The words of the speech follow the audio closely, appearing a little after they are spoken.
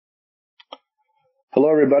Hello,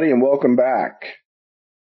 everybody, and welcome back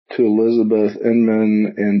to Elizabeth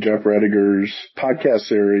Inman and Jeff Rediger's podcast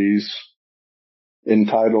series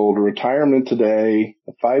entitled Retirement Today,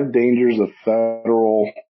 The 5 Dangers of Federal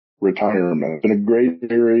Retirement. It's been a great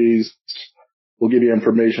series. We'll give you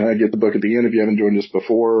information how to get the book at the end if you haven't joined us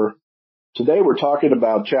before. Today we're talking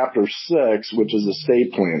about Chapter 6, which is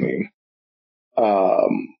estate planning.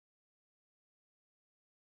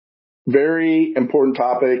 Very important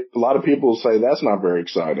topic. A lot of people say that's not very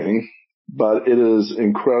exciting, but it is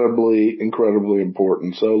incredibly, incredibly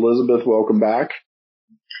important. So, Elizabeth, welcome back.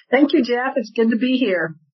 Thank you, Jeff. It's good to be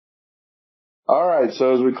here. All right.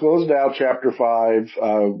 So as we closed out Chapter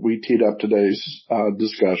 5, we teed up today's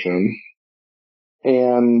discussion.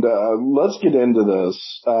 And let's get into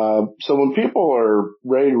this. So when people are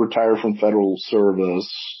ready to retire from federal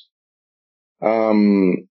service,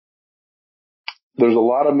 there's a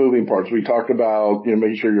lot of moving parts. We talked about,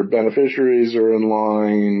 making sure your beneficiaries are in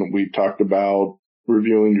line. We talked about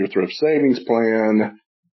reviewing your thrift savings plan.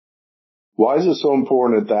 Why is it so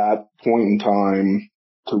important at that point in time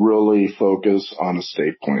to really focus on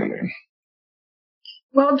estate planning?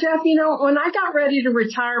 Well, Jeff, when I got ready to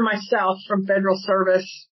retire myself from federal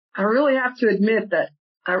service, I really have to admit that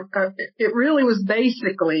it really was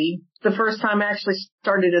basically the first time I actually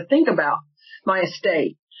started to think about my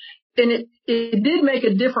estate. And it did make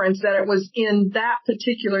a difference that it was in that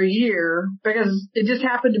particular year, because it just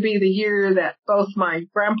happened to be the year that both my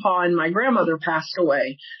grandpa and my grandmother passed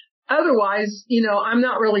away. Otherwise, I'm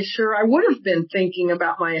not really sure I would have been thinking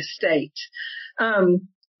about my estate.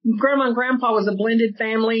 Grandma and grandpa was a blended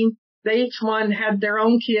family. They each one had their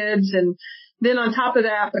own kids. And then on top of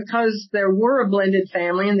that, because there were a blended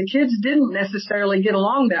family and the kids didn't necessarily get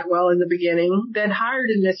along that well in the beginning, they'd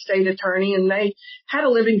hired an estate attorney and they had a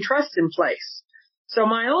living trust in place. So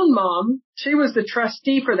my own mom, she was the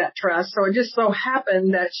trustee for that trust. So it just so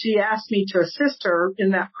happened that she asked me to assist her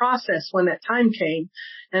in that process when that time came.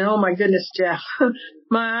 And oh my goodness, Jeff,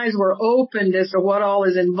 my eyes were opened as to what all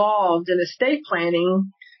is involved in estate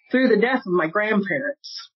planning through the death of my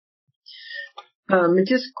grandparents. It's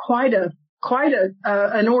just quite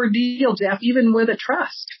an ordeal, Jeff, even with a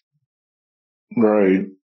trust. Right.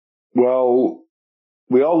 Well,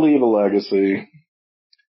 we all leave a legacy,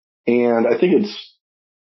 and I think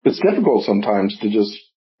it's difficult sometimes to just,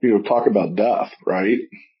 talk about death, right?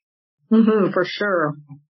 Mm-hmm, for sure.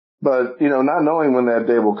 But, not knowing when that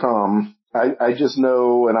day will come, I just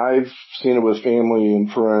know, and I've seen it with family and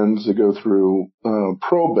friends that go through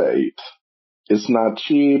probate. It's not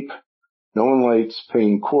cheap. No one likes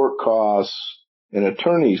paying court costs and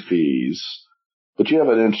attorney fees. But you have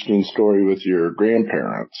an interesting story with your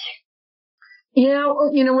grandparents.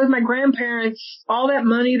 With my grandparents, all that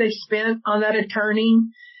money they spent on that attorney,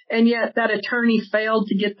 and yet that attorney failed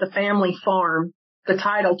to get the family farm, the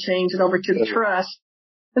title changed over to the trust.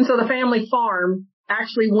 And so the family farm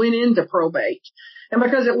actually went into probate. And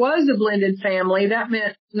because it was a blended family, that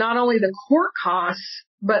meant not only the court costs,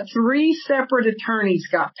 but 3 separate attorneys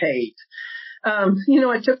got paid.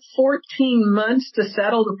 It took 14 months to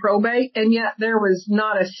settle the probate, and yet there was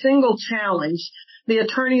not a single challenge. The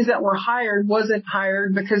attorneys that were hired wasn't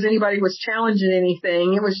hired because anybody was challenging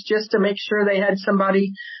anything. It was just to make sure they had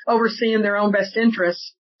somebody overseeing their own best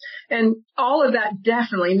interests. And all of that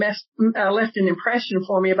definitely left an impression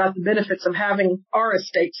for me about the benefits of having our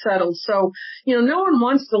estate settled. So, no one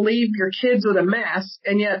wants to leave your kids with a mess,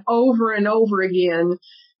 and yet over and over again,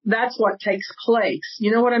 that's what takes place.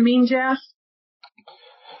 You know what I mean, Jeff?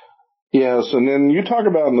 Yes, and then you talk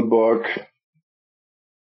about in the book,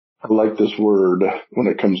 I like this word when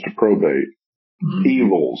it comes to probate,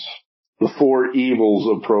 evils, the 4 evils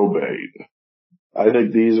of probate. I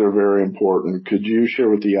think these are very important. Could you share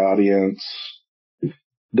with the audience,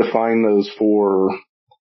 define those 4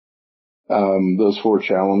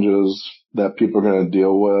 challenges that people are going to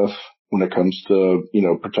deal with when it comes to,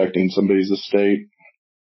 protecting somebody's estate?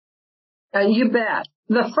 You bet.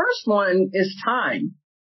 The first one is time.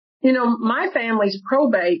 My family's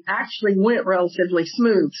probate actually went relatively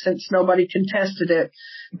smooth since nobody contested it.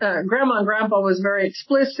 Grandma and Grandpa was very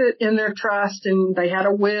explicit in their trust, and they had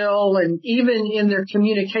a will, and even in their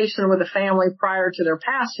communication with the family prior to their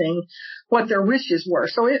passing, what their wishes were.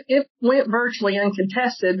 So it went virtually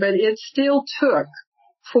uncontested, but it still took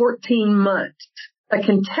 14 months. A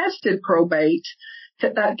contested probate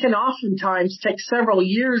can oftentimes take several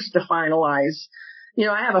years to finalize.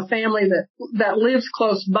 I have a family that lives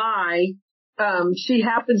close by. She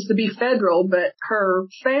happens to be federal, but her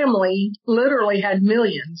family literally had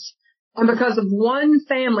millions. And because of one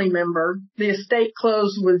family member, the estate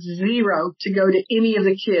closed with zero to go to any of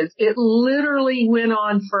the kids. It literally went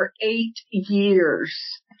on for 8 years.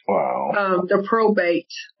 Wow. The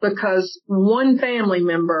probate, because one family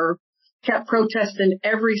member kept protesting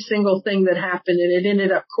every single thing that happened, and it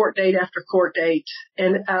ended up court date after court date,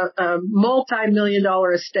 and a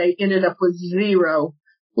multi-million-dollar estate ended up with zero.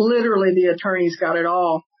 Literally, the attorneys got it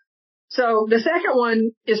all. So the second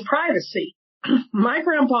one is privacy. My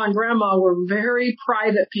grandpa and grandma were very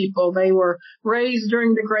private people. They were raised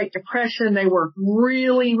during the Great Depression. They worked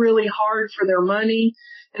really, really hard for their money,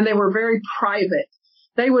 and they were very private.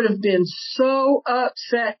 They would have been so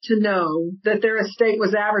upset to know that their estate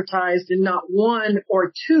was advertised in not one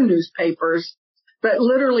or two newspapers, but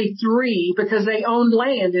literally 3, because they owned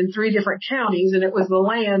land in 3 different counties, and it was the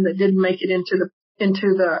land that didn't make it into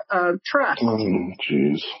the trust.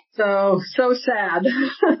 Jeez. So sad.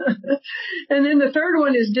 And then the third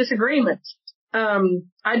one is disagreements.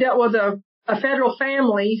 I dealt with a federal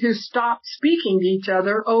family who stopped speaking to each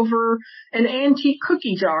other over an antique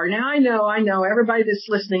cookie jar. Now, I know everybody that's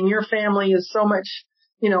listening, your family is so much,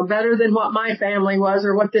 better than what my family was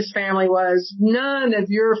or what this family was. None of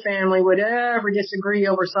your family would ever disagree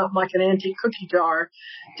over something like an antique cookie jar.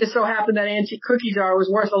 Just so happened that antique cookie jar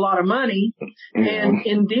was worth a lot of money. And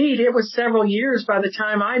indeed, it was several years by the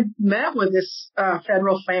time I met with this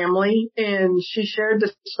federal family, and she shared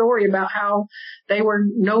the story about how they were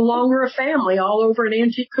no longer a family all over an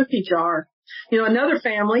antique cookie jar. Another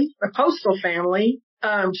family, a postal family,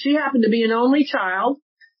 she happened to be an only child.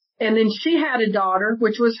 And then she had a daughter,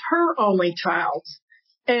 which was her only child.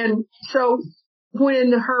 And so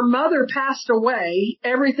when her mother passed away,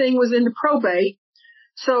 everything was into probate.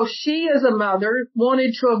 So she, as a mother,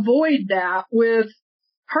 wanted to avoid that with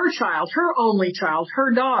her child, her only child,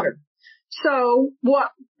 her daughter. So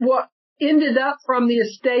what ended up from the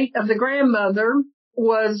estate of the grandmother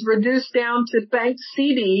was reduced down to bank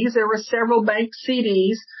CDs. There were several bank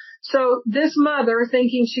CDs. So this mother,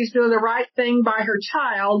 thinking she's doing the right thing by her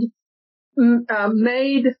child,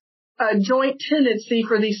 made a joint tenancy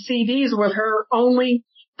for these CDs with her only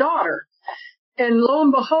daughter. And lo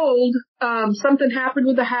and behold, something happened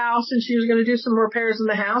with the house, and she was going to do some repairs in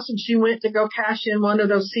the house, and she went to go cash in one of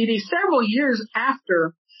those CDs several years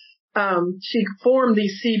after she formed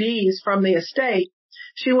these CDs from the estate.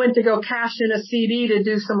 She went to go cash in a CD to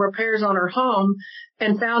do some repairs on her home,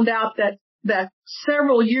 and found out that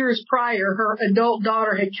several years prior, her adult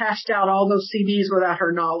daughter had cashed out all those CDs without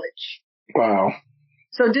her knowledge. Wow.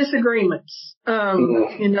 So disagreements,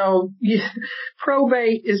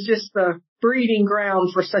 probate is just the breeding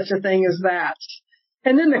ground for such a thing as that.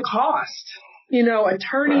 And then the cost,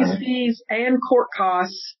 attorney's fees and court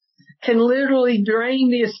costs can literally drain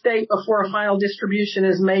the estate before a final distribution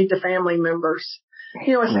is made to family members.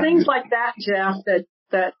 It's things like that, Jeff,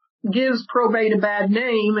 that gives probate a bad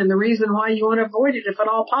name, and the reason why you want to avoid it if at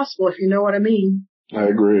all possible, if you know what I mean. I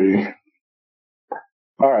agree.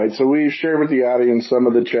 All right, so we've shared with the audience some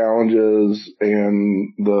of the challenges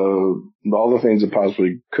and all the things that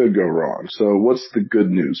possibly could go wrong. So what's the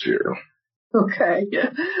good news here? Okay.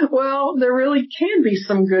 Well, there really can be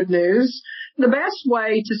some good news. The best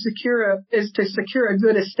way to secure a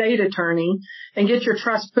good estate attorney and get your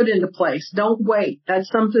trust put into place. Don't wait. That's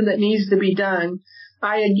something that needs to be done.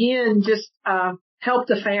 I, again, just helped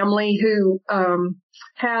a family who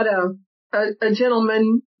had a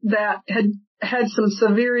gentleman that had some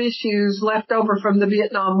severe issues left over from the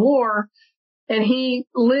Vietnam War, and he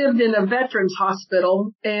lived in a veterans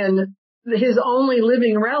hospital, and his only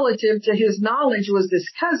living relative to his knowledge was this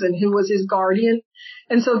cousin who was his guardian.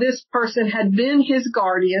 And so this person had been his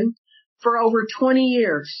guardian for over 20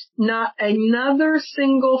 years. Not another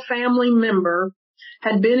single family member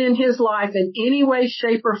had been in his life in any way,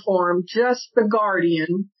 shape, or form, just the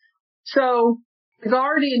guardian. So the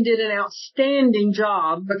guardian did an outstanding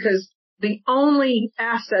job, because the only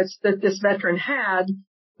assets that this veteran had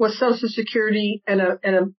was Social Security and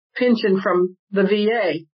a pension from the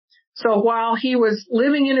VA. So while he was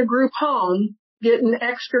living in a group home, getting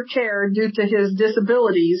extra care due to his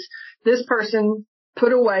disabilities, this person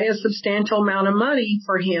put away a substantial amount of money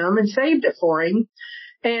for him and saved it for him.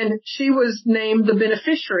 And she was named the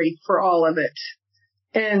beneficiary for all of it.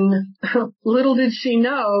 And little did she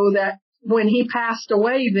know that when he passed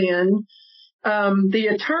away then, the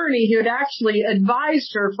attorney who had actually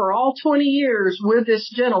advised her for all 20 years with this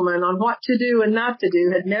gentleman on what to do and not to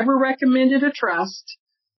do, had never recommended a trust,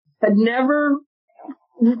 had never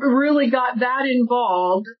really got that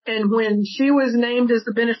involved. And when she was named as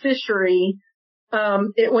the beneficiary,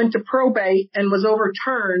 it went to probate and was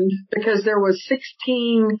overturned because there was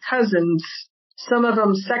 16 cousins some of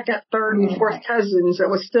them second, third, and fourth cousins that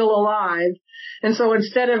was still alive. And so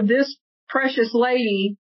instead of this precious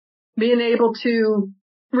lady being able to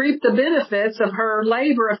reap the benefits of her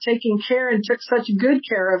labor of taking care and took such good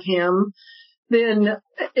care of him, then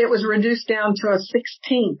it was reduced down to a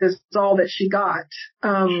 16th is all that she got.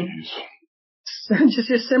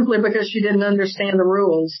 Just simply because she didn't understand the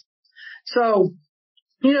rules. So,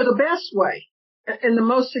 the best way and the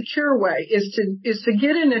most secure way is to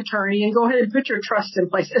get an attorney and go ahead and put your trust in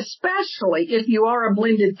place, especially if you are a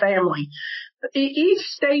blended family. Each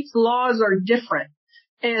state's laws are different,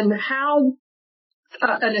 and how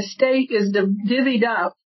an estate is divvied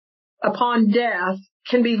up upon death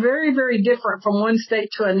can be very, very different from one state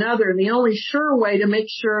to another. And the only sure way to make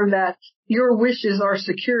sure that your wishes are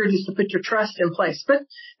secured is to put your trust in place. But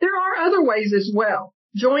there are other ways as well.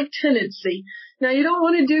 Joint tenancy. Now, you don't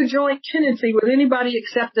want to do joint tenancy with anybody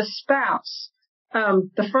except a spouse.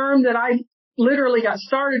 The firm that I literally got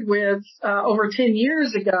started with over 10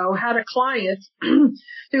 years ago had a client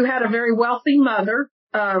who had a very wealthy mother.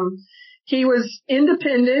 He was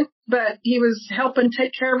independent, but he was helping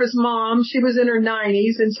take care of his mom. She was in her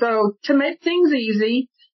 90s. And so to make things easy,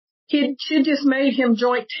 she just made him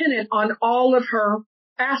joint tenant on all of her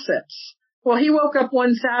assets. Well, he woke up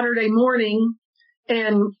one Saturday morning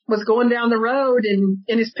and was going down the road in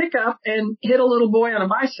his pickup and hit a little boy on a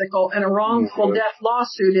bicycle, and a wrongful death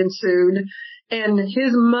lawsuit ensued. And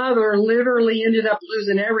his mother literally ended up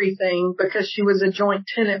losing everything because she was a joint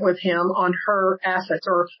tenant with him on her assets,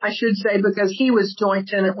 or I should say because he was joint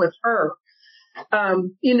tenant with her.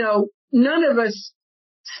 None of us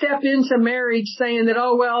step into marriage saying that,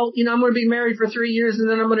 oh, well, I'm going to be married for 3 years and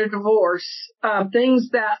then I'm going to divorce.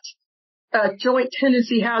 Things that joint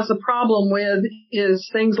tenancy has a problem with is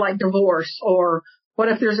things like divorce, or what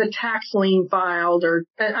if there's a tax lien filed, or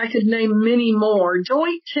I could name many more.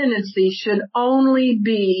 Joint tenancy should only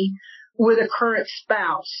be with a current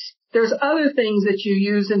spouse. There's other things that you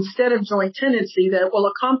use instead of joint tenancy that will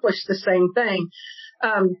accomplish the same thing.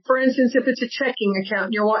 For instance, if it's a checking account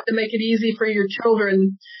and you're wanting to make it easy for your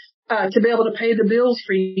children to be able to pay the bills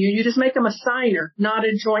for you, you just make them a signer, not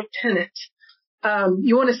a joint tenant.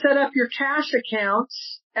 You want to set up your cash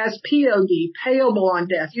accounts as POD, payable on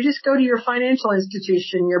death. You just go to your financial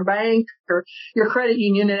institution, your bank, or your credit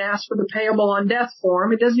union and ask for the payable on death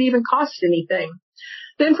form. It doesn't even cost anything.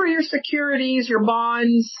 Then for your securities, your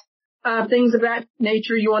bonds, things of that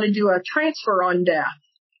nature, you want to do a transfer on death.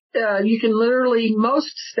 You can literally,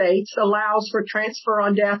 most states allows for transfer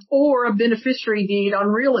on death or a beneficiary deed on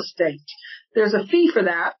real estate. There's a fee for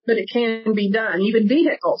that, but it can be done. Even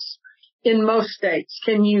vehicles in most states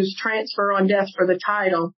can use transfer on death for the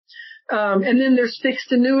title. And then there's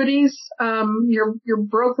fixed annuities, your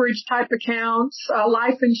brokerage type accounts,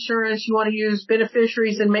 life insurance. You want to use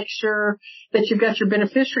beneficiaries and make sure that you've got your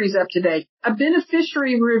beneficiaries up to date. A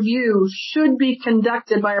beneficiary review should be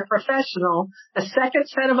conducted by a professional, a second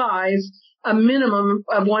set of eyes, a minimum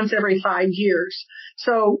of once every 5 years,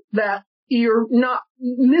 so that you're not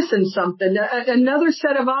missing something. Another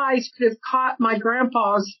set of eyes could have caught my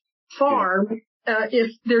grandpa's farm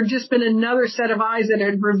if there'd just been another set of eyes that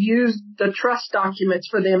had reviewed the trust documents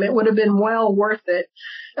for them. It would have been well worth it.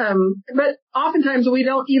 But oftentimes we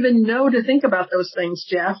don't even know to think about those things,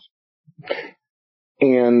 Jeff.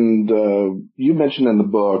 And you mentioned in the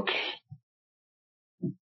book,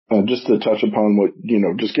 just to touch upon what,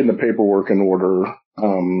 just getting the paperwork in order,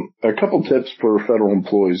 a couple tips for federal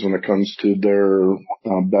employees when it comes to their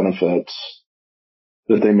benefits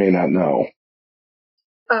that they may not know.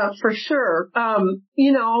 For sure.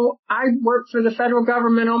 I worked for the federal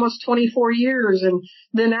government almost 24 years and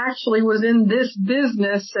then actually was in this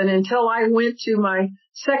business. And until I went to my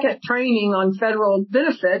second training on federal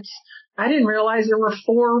benefits, I didn't realize there were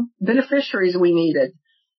 4 beneficiaries we needed.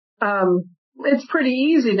 It's pretty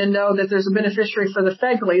easy to know that there's a beneficiary for the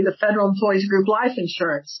FEGLI, the Federal Employees Group Life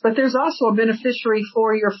Insurance, but there's also a beneficiary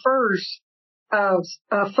for your FERS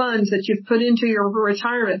funds that you've put into your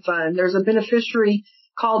retirement fund. There's a beneficiary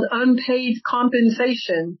called unpaid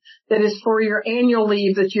compensation that is for your annual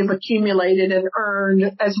leave that you've accumulated and earned,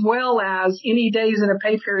 as well as any days in a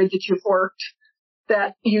pay period that you've worked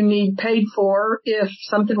that you need paid for if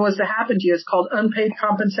something was to happen to you. It's called unpaid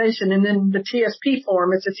compensation. And then the TSP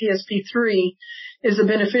form, it's a TSP3, is a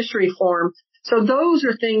beneficiary form. So those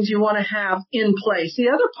are things you want to have in place. The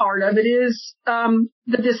other part of it is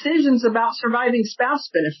the decisions about surviving spouse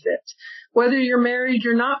benefits. Whether you're married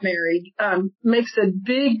or not married makes a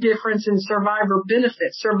big difference in survivor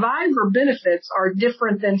benefits. Survivor benefits are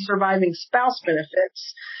different than surviving spouse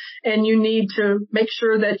benefits, and you need to make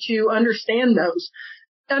sure that you understand those.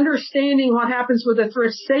 understanding what happens with a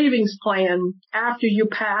thrift savings plan after you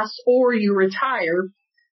pass or you retire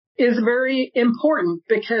is very important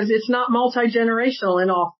because it's not multi-generational in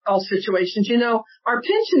all situations. You know, our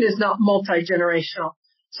pension is not multi-generational.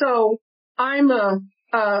 So I'm a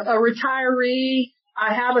retiree.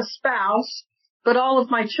 I have a spouse, but all of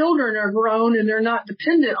my children are grown and they're not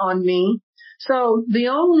dependent on me. So the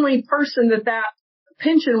only person that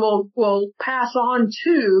pension will pass on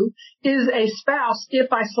to is a spouse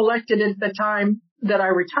if I selected it at the time that I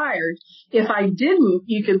retired. If I didn't,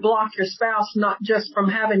 you could block your spouse not just from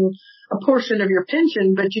having a portion of your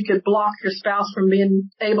pension, but you could block your spouse from being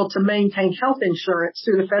able to maintain health insurance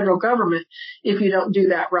through the federal government if you don't do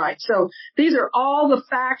that right. So these are all the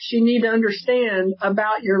facts you need to understand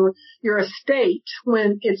about your estate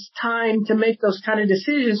when it's time to make those kind of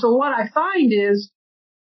decisions. So what I find is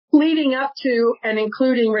leading up to and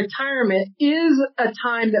including retirement is a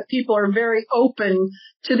time that people are very open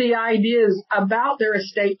to the ideas about their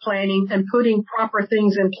estate planning and putting proper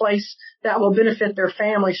things in place that will benefit their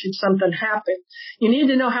family should something happen. You need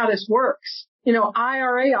to know how this works. You know,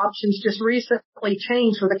 IRA options just recently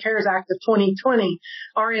changed with the CARES Act of 2020.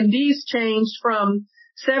 RMDs changed from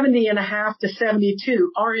 70.5 to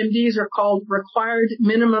 72. RMDs are called required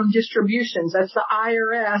minimum distributions. That's the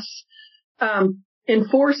IRS,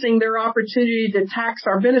 enforcing their opportunity to tax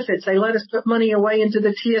our benefits. They let us put money away into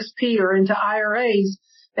the TSP or into IRAs,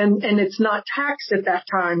 and it's not taxed at that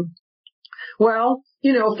time. Well,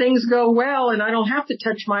 you know, things go well and I don't have to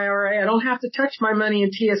touch my IRA. I don't have to touch my money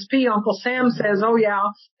in TSP. Uncle Sam says, oh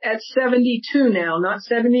yeah, at 72 now, not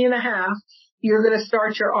 70.5, you're going to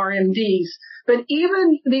start your RMDs. But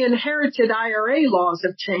even the inherited IRA laws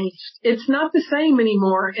have changed. It's not the same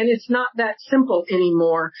anymore, and it's not that simple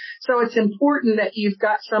anymore. So it's important that you've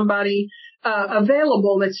got somebody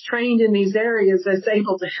available that's trained in these areas that's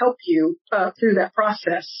able to help you through that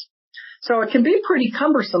process. So it can be pretty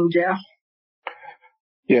cumbersome, Jeff.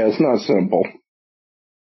 Yeah, it's not simple.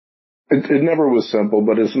 It never was simple,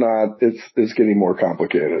 but it's not. It's getting more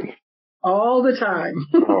complicated. All the time.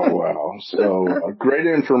 Oh, wow. So great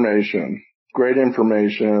information. Great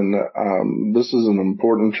information. This is an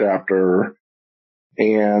important chapter.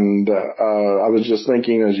 And I was just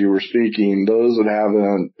thinking as you were speaking, those that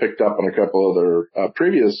haven't picked up on a couple other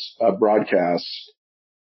previous broadcasts,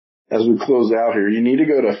 as we close out here, you need to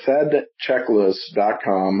go to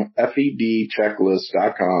fedchecklist.com,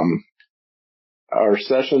 fedchecklist.com. Our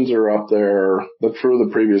sessions are up there. Look for the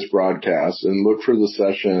previous broadcasts and look for the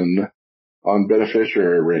session on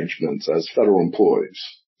beneficiary arrangements as federal employees.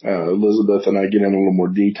 Elizabeth and I get in a little more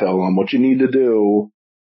detail on what you need to do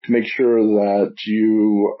to make sure that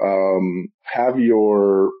you have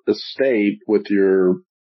your estate with your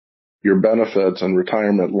benefits and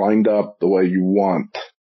retirement lined up the way you want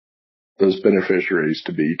those beneficiaries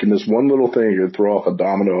to be. You can miss one little thing, you can throw off a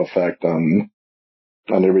domino effect on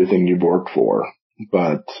everything you've worked for.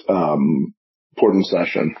 But important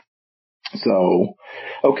session. So,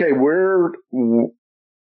 okay, where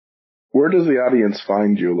does the audience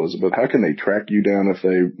find you, Elizabeth? How can they track you down if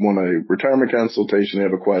they want a retirement consultation, they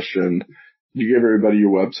have a question? Do you give everybody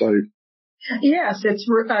your website? Yes, it's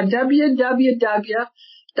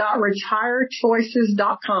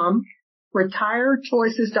www.retirechoices.com,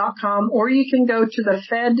 retirechoices.com, or you can go to the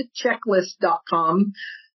fedchecklist.com.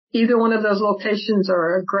 Either one of those locations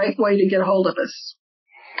are a great way to get a hold of us.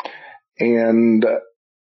 And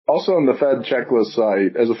also on the Fed Checklist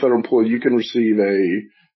site, as a federal employee, you can receive a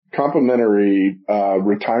complimentary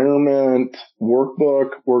retirement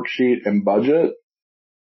workbook, worksheet, and budget.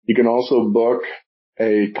 You can also book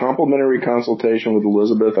a complimentary consultation with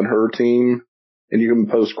Elizabeth and her team, and you can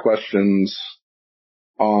post questions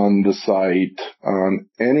on the site on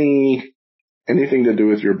anything to do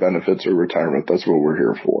with your benefits or retirement. That's what we're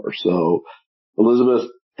here for. So,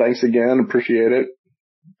 Elizabeth, thanks again. Appreciate it.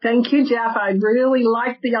 Thank you, Jeff. I really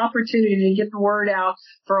like the opportunity to get the word out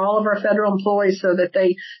for all of our federal employees so that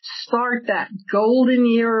they start that golden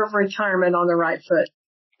year of retirement on the right foot.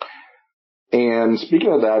 And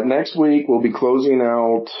speaking of that, next week we'll be closing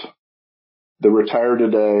out the Retire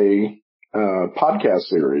Today podcast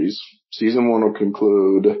series. Season 1 will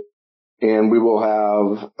conclude, and we will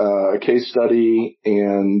have a case study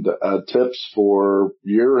and tips for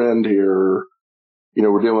year end here. You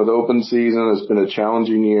know, we're dealing with open season. It's been a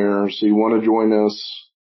challenging year. So you want to join us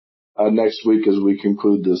next week as we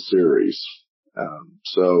conclude this series.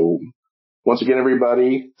 So once again,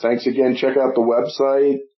 everybody, thanks again. Check out the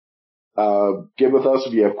website. Get with us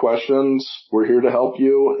if you have questions. We're here to help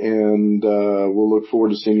you, and we'll look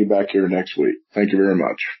forward to seeing you back here next week. Thank you very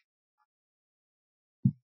much.